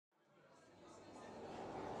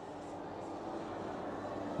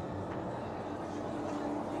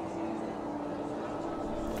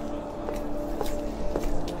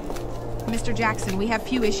Mr. Jackson, we have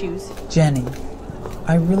few issues. Jenny,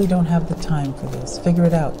 I really don't have the time for this. Figure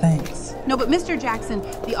it out, thanks. No, but Mr. Jackson,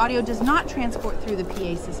 the audio does not transport through the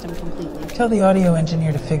PA system completely. Tell the audio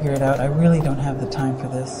engineer to figure it out. I really don't have the time for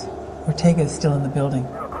this. Ortega is still in the building.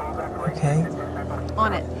 Okay?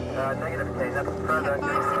 On it. Negative K, that's further.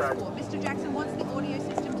 564. Mr. Jackson wants the audio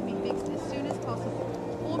system to be fixed as soon as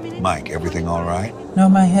possible. 4 minutes. Mike, everything all right? No,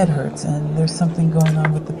 my head hurts, and there's something going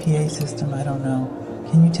on with the PA system. I don't know.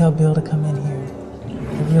 Can you tell Bill to come in here?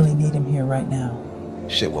 I really need him here right now.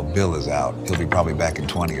 Shit, well, Bill is out. He'll be probably back in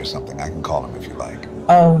 20 or something. I can call him if you like.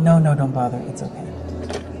 Oh, no, don't bother. It's okay.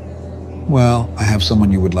 Well, I have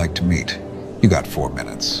someone you would like to meet. You got 4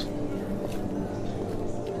 minutes.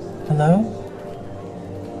 Hello?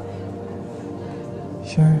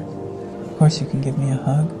 Sure. Of course you can give me a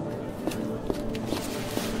hug.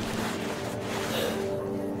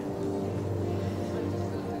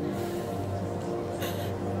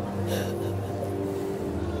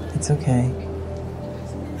 It's okay.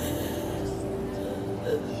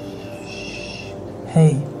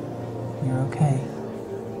 Hey, you're okay.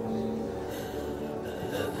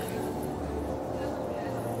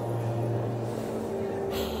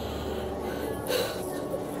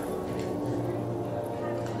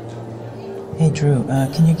 Hey, Drew,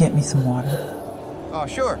 can you get me some water? Oh,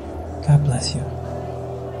 sure. God bless you.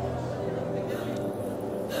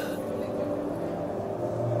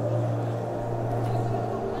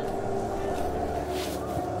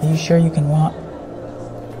 Are you sure you can walk?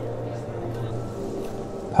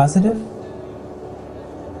 Positive?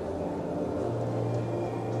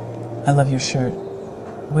 I love your shirt.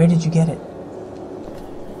 Where did you get it?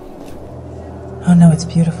 Oh no, it's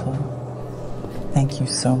beautiful. Thank you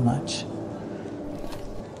so much.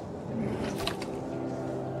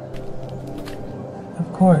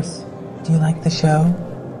 Of course. Do you like the show?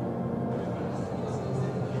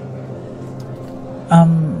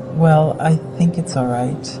 Well, I think it's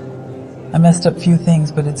alright. I messed up a few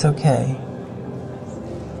things, but it's okay.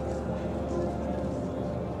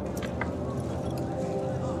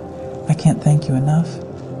 I can't thank you enough.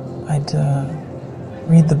 I'd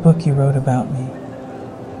read the book you wrote about me.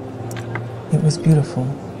 It was beautiful.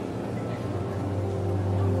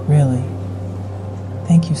 Really.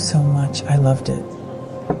 Thank you so much. I loved it.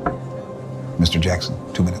 Mr. Jackson,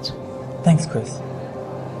 2 minutes. Thanks, Chris.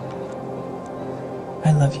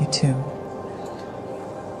 I love you too.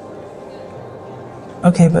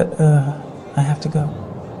 Okay, but I have to go.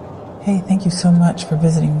 Hey, thank you so much for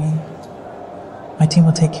visiting me. My team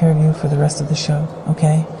will take care of you for the rest of the show,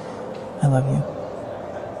 okay? I love you.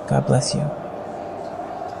 God bless you.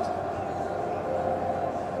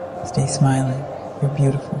 Stay smiling. You're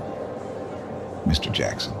beautiful. Mr.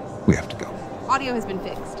 Jackson, we have to go. Audio has been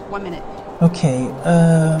fixed. 1 minute. Okay,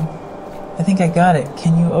 I think I got it.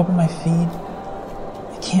 Can you open my feed?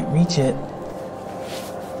 I can't reach it.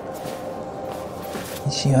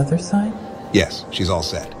 Is she other side? Yes, she's all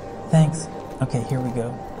set. Thanks. Okay, here we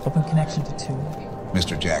go. Open connection to 2.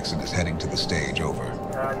 Mr. Jackson is heading to the stage. Over.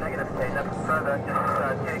 Negative K, that's further.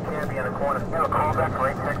 Just, K can't be in the corner. Call back for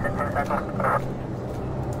 8 seconds, 10 seconds.